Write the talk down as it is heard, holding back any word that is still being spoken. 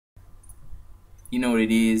You know what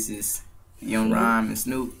it is? It's Young Rhyme and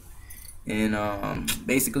Snoop. And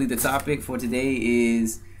basically the topic for today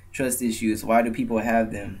is trust issues. Why do people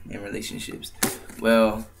have them in relationships?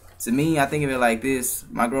 Well, to me, I think of it like this.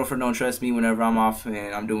 My girlfriend don't trust me whenever I'm off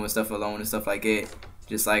and I'm doing stuff alone and stuff like that.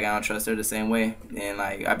 Just like I don't trust her the same way. And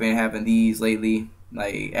like I've been having these lately,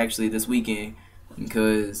 like actually this weekend,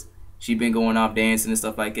 because she been going off dancing and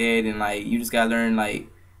stuff like that. And like you just gotta learn, like,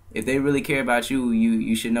 if they really care about you,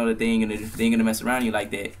 you should know that they ain't gonna mess around you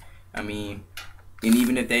like that. I mean, and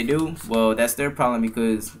even if they do, well, that's their problem,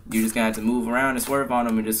 because you're just gonna have to move around and swerve on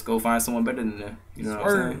them and just go find someone better than them. You know what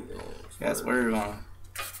I'm saying? Yeah, swerve on them.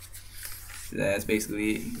 So that's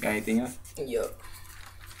basically it. Got anything else? Yup.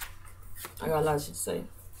 I got a lot of shit to say.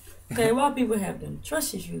 Okay, why do people have them?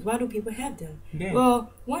 Trust issues. Why do people have them? Yeah.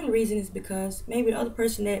 Well, one reason is because maybe the other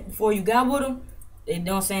person that before you got with them, they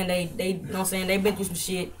don't saying they don't saying they been through some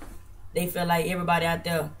shit. They feel like everybody out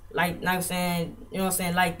there, like, not saying, you know what I'm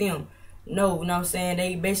saying, like them. No, you know what I'm saying,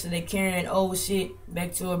 they basically carrying old shit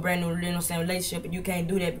back to a brand new, you know what I'm saying, relationship, and you can't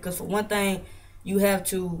do that, because for one thing, you have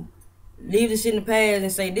to leave the shit in the past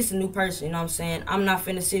and say, this is a new person, you know what I'm saying. I'm not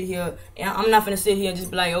finna sit here and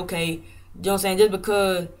just be like, okay, you know what I'm saying, just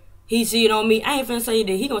because he cheated on me, I ain't finna say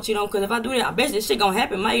that he gonna cheat on me, because if I do that, I bet this shit gonna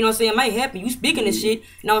happen. You know what I'm saying, it might happen. You speaking this shit,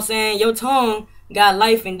 you know what I'm saying, your tongue got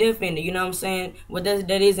life and death in it, you know what I'm saying, what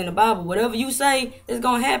that is in the Bible. Whatever you say, it's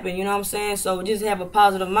gonna happen, you know what I'm saying. So just have a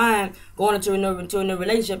positive mind going into a new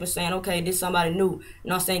relationship and saying, okay, this is somebody new, you know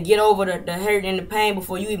what I'm saying. Get over the hurt and the pain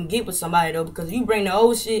before you even get with somebody, though, because if you bring the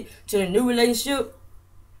old shit to the new relationship,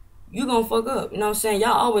 you gonna fuck up, you know what I'm saying.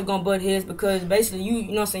 Y'all always gonna butt heads, because basically you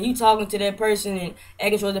know what I'm saying, you talking to that person and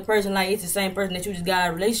acting towards the person like it's the same person that you just got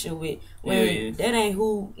a relationship with, when that ain't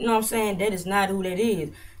who, you know what I'm saying, that is not who that is.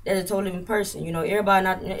 That's a totally different person, you know. Everybody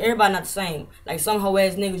not the same. Like some hoe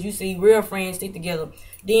ass niggas, you see real friends stick together.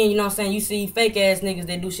 Then, you know what I'm saying, you see fake ass niggas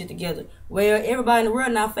that do shit together. Well, everybody in the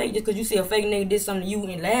world not fake. Just because you see a fake nigga did something to you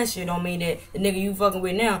in last year don't mean that the nigga you fucking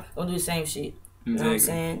with now gonna do the same shit. You know what I'm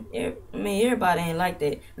saying? I mean, everybody ain't like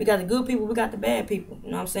that. We got the good people, we got the bad people. You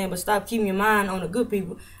know what I'm saying? But stop keeping your mind on the good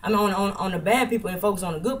people. I mean, on the bad people, and focus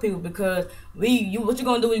on the good people, because what you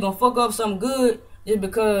gonna do is you gonna fuck up something good just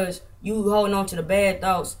because you holding on to the bad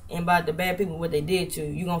thoughts and about the bad people, what they did to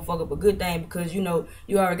you. You gonna fuck up a good thing, because you know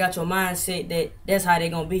you already got your mindset that that's how they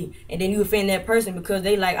gonna be, and then you offend that person because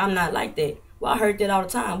they like, I'm not like that. Well, I heard that all the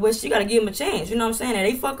time. Well, she gotta give them a chance. You know what I'm saying? And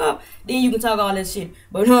they fuck up, then you can talk all that shit.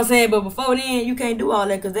 But you know what I'm saying? But before then, you can't do all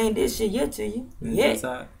that, because they ain't did shit yet to you. Yet. You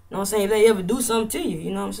know what I'm saying? If they ever do something to you,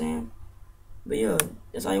 you know what I'm saying? But yeah,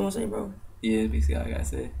 that's all you want to say, bro? Yeah, basically all I gotta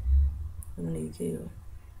say. I'm gonna need a kid.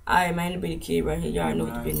 Alright, man, to be the kid right here. Y'all already know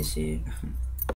what the business is.